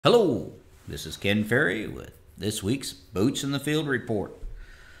Hello, this is Ken Ferry with this week's Boots in the Field report.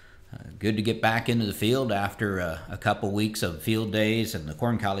 Good to get back into the field after a couple weeks of field days and the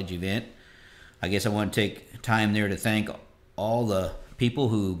Corn College event. I guess I want to take time there to thank all the people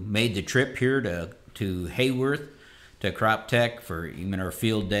who made the trip here to Hayworth, to Crop Tech for even our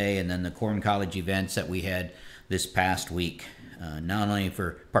field day and then the Corn College events that we had this past week. Not only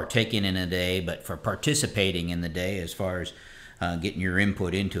for partaking in a day, but for participating in the day as far as getting your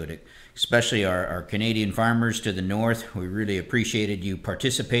input into it, especially our Canadian farmers to the north. We really appreciated you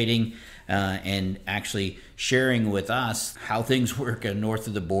participating and actually sharing with us how things work north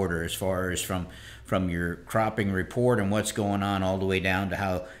of the border, as far as from your cropping report and what's going on all the way down to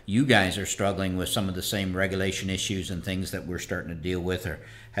how you guys are struggling with some of the same regulation issues and things that we're starting to deal with or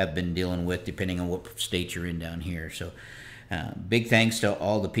have been dealing with, depending on what state you're in down here. So big thanks to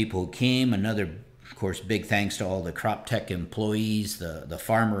all the people who came. Of course, big thanks to all the Crop Tech employees, the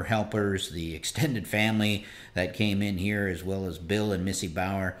farmer helpers, the extended family that came in here, as well as Bill and Missy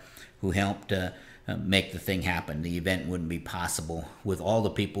Bauer, who helped make the thing happen. The event wouldn't be possible with all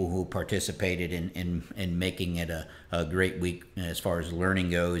the people who participated in making it a great week as far as learning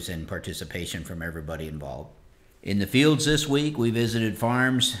goes and participation from everybody involved. In the fields this week, we visited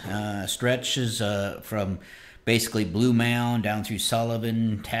farms, stretches from basically Blue Mound down through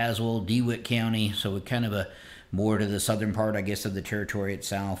Sullivan, Tazewell, DeWitt County. So we're kind of more to the southern part, I guess, of the territory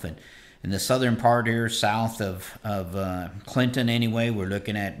itself. And in the southern part here, south of Clinton anyway, we're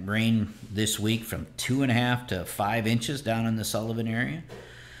looking at rain this week from 2.5 to 5 inches down in the Sullivan area.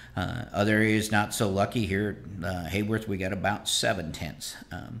 Other areas not so lucky. Here at Hayworth, we got about 7/10.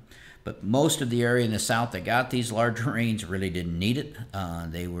 But most of the area in the south that got these larger rains really didn't need it.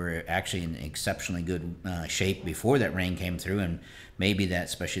 They were actually in exceptionally good shape before that rain came through, and maybe that,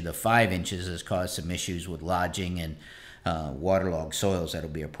 especially the 5 inches, has caused some issues with lodging and waterlogged soils.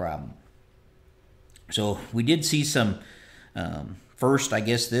 That'll be a problem. So we did see some, first, I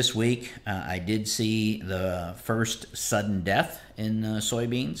guess this week, I did see the first sudden death in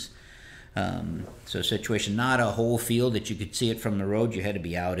soybeans. So situation, not a whole field that you could see it from the road. You had to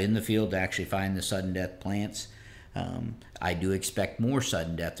be out in the field to actually find the sudden death plants. I do expect more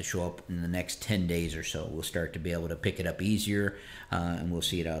sudden death to show up in the next 10 days or so. We'll start to be able to pick it up easier, and we'll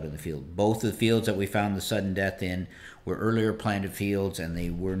see it out in the field. Both of the fields that we found the sudden death in were earlier planted fields, and they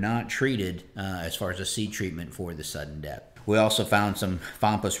were not treated as far as a seed treatment for the sudden death. We also found some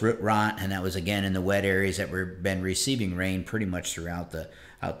pompous root rot, and that was again in the wet areas that were been receiving rain pretty much throughout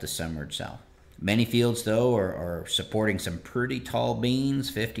the summer itself. Many fields, though, are supporting some pretty tall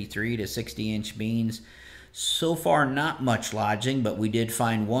beans, 53 to 60 inch beans. So far, not much lodging, but we did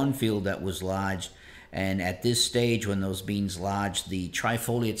find one field that was lodged. And at this stage, when those beans lodge, the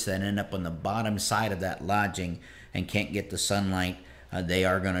trifoliates that end up on the bottom side of that lodging and can't get the sunlight, they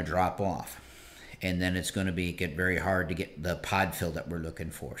are going to drop off. And then it's going to get very hard to get the pod fill that we're looking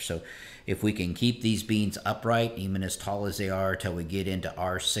for. So if we can keep these beans upright, even as tall as they are, till we get into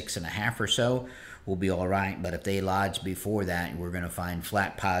R6.5 or so, we'll be all right. But if they lodge before that, we're going to find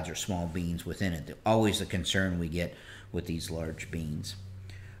flat pods or small beans within it. Always the concern we get with these large beans.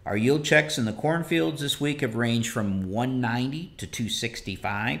 Our yield checks in the cornfields this week have ranged from 190 to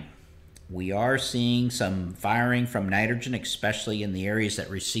 265. We are seeing some firing from nitrogen, especially in the areas that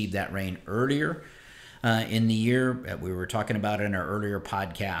received that rain earlier in the year. We were talking about in our earlier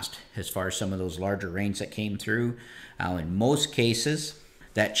podcast as far as some of those larger rains that came through. In most cases,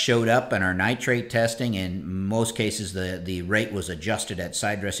 that showed up in our nitrate testing. In most cases, the rate was adjusted at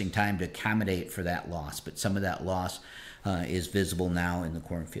side dressing time to accommodate for that loss. But some of that loss is visible now in the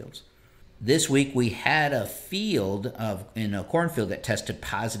cornfields. This week we had a field in a cornfield that tested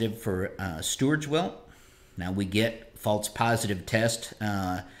positive for Stewart's wilt. Now we get false positive test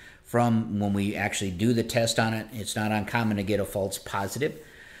from when we actually do the test on it. It's not uncommon to get a false positive,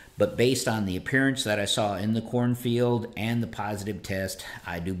 but based on the appearance that I saw in the cornfield and the positive test,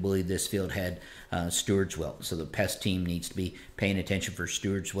 I do believe this field had Stewart's wilt. So the pest team needs to be paying attention for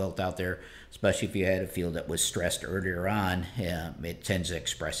Stewart's wilt out there, especially if you had a field that was stressed earlier on. It tends to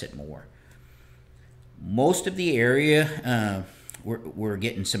express it more. Most of the area, we're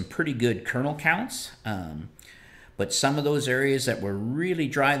getting some pretty good kernel counts, but some of those areas that were really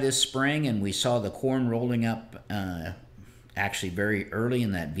dry this spring, and we saw the corn rolling up actually very early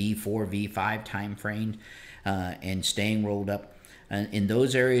in that V4, V5 time frame and staying rolled up. In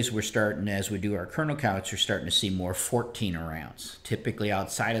those areas, we're starting, as we do our kernel counts, we're starting to see more 14 rounds. Typically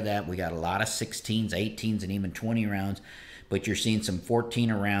outside of that, we got a lot of 16s, 18s, and even 20 rounds, but you're seeing some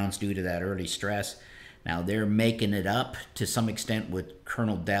 14 rounds due to that early stress. Now they're making it up to some extent with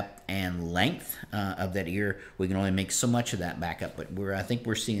kernel depth and length of that ear. We can only make so much of that back up, but I think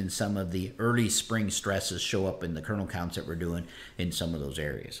we're seeing some of the early spring stresses show up in the kernel counts that we're doing in some of those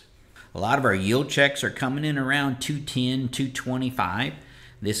areas. A lot of our yield checks are coming in around 210, 225.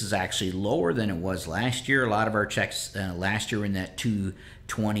 This is actually lower than it was last year. A lot of our checks last year were in that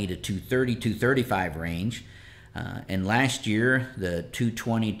 220 to 230, 235 range. And last year, the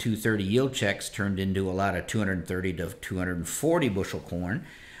 220, 230 yield checks turned into a lot of 230 to 240 bushel corn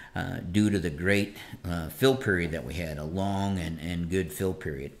due to the great fill period that we had, a long and good fill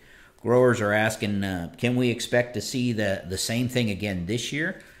period. Growers are asking, can we expect to see the same thing again this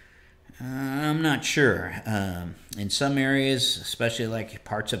year? I'm not sure. In some areas, especially like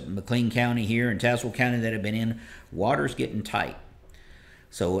parts of McLean County here and Tazewell County that have been in, water's getting tight.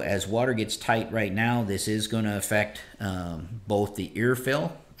 So as water gets tight right now, this is going to affect both the ear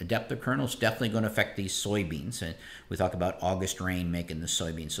fill, the depth of kernels, definitely going to affect these soybeans. And we talk about August rain making the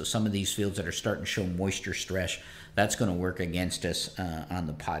soybeans. So some of these fields that are starting to show moisture stress, that's going to work against us on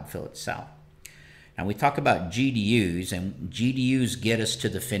the pod fill itself. Now we talk about GDUs, and GDUs get us to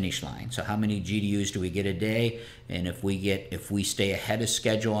the finish line. So how many GDUs do we get a day? And if we stay ahead of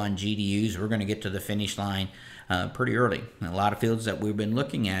schedule on GDUs, we're going to get to the finish line pretty early. And a lot of fields that we've been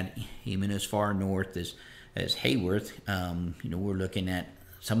looking at, even as far north as Hayworth, we're looking at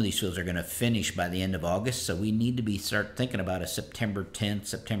some of these fields are going to finish by the end of August. So we need to start thinking about a September 10th,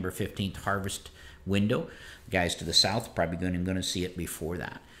 September 15th harvest window. The guys to the south probably going to see it before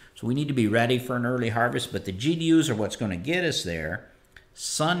that. So we need to be ready for an early harvest, but the GDUs are what's going to get us there.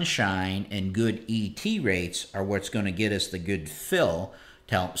 Sunshine and good ET rates are what's going to get us the good fill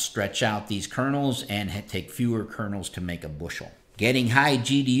to help stretch out these kernels and take fewer kernels to make a bushel. Getting high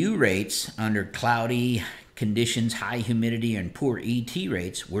GDU rates under cloudy conditions, high humidity, and poor ET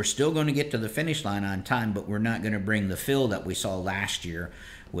rates, we're still going to get to the finish line on time, but we're not going to bring the fill that we saw last year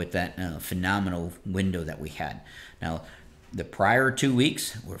with that phenomenal window that we had. Now, the prior 2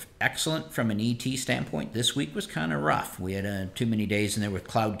 weeks were excellent from an ET standpoint. This week was kind of rough. We had too many days in there with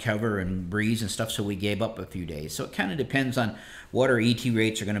cloud cover and breeze and stuff, so we gave up a few days. So it kind of depends on what our ET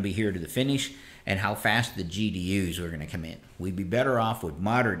rates are going to be here to the finish and how fast the GDUs are going to come in. We'd be better off with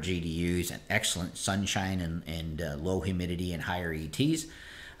moderate GDUs and excellent sunshine and low humidity and higher ETs.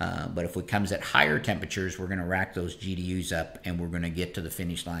 But if it comes at higher temperatures, we're going to rack those GDUs up and we're going to get to the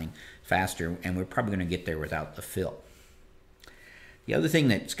finish line faster, and we're probably going to get there without the fill. The other thing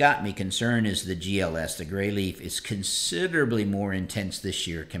that's got me concerned is the GLS. The gray leaf is considerably more intense this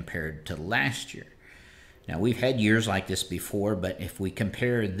year compared to last year. Now, we've had years like this before, but if we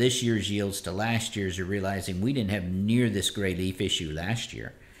compare this year's yields to last year's, you're realizing we didn't have near this gray leaf issue last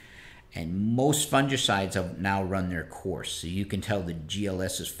year. And most fungicides have now run their course. So you can tell the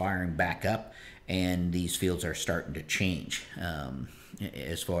GLS is firing back up, and these fields are starting to change.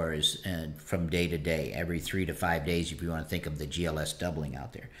 As far as from day to day, every 3 to 5 days, if you want to think of the GLS doubling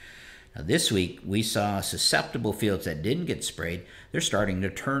out there. Now, this week, we saw susceptible fields that didn't get sprayed. They're starting to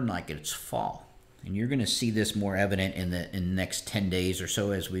turn like it's fall. And you're going to see this more evident in the next 10 days or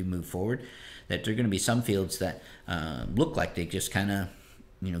so as we move forward, that there are going to be some fields that look like they just kind of,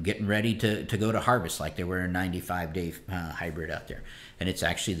 getting ready to go to harvest, like they were a 95-day hybrid out there. And it's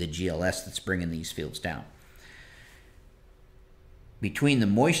actually the GLS that's bringing these fields down. Between the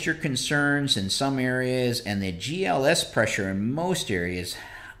moisture concerns in some areas and the GLS pressure in most areas,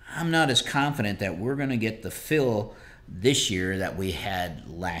 I'm not as confident that we're going to get the fill this year that we had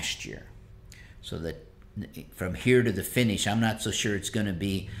last year. So that from here to the finish, I'm not so sure it's going to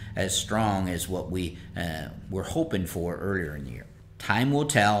be as strong as what we were hoping for earlier in the year. Time will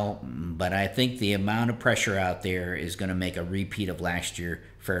tell, but I think the amount of pressure out there is going to make a repeat of last year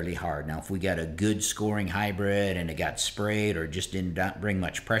fairly hard. Now, if we got a good scoring hybrid and it got sprayed or just didn't bring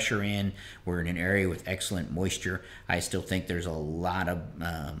much pressure in, we're in an area with excellent moisture, I still think there's a lot of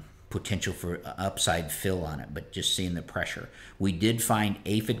potential for upside fill on it, but just seeing the pressure. We did find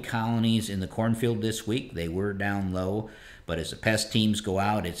aphid colonies in the cornfield this week. They were down low, but as the pest teams go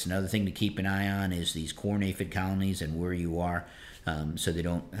out, it's another thing to keep an eye on is these corn aphid colonies and where you are, so they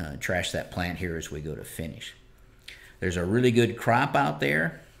don't trash that plant here as we go to finish. There's a really good crop out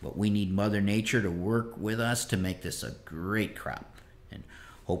there, but we need Mother Nature to work with us to make this a great crop, and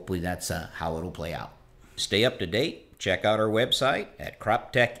hopefully that's how it'll play out. Stay up to date. Check out our website at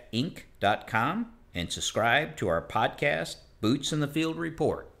croptechinc.com and subscribe to our podcast, Boots in the Field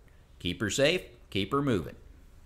Report. Keep her safe, keep her moving.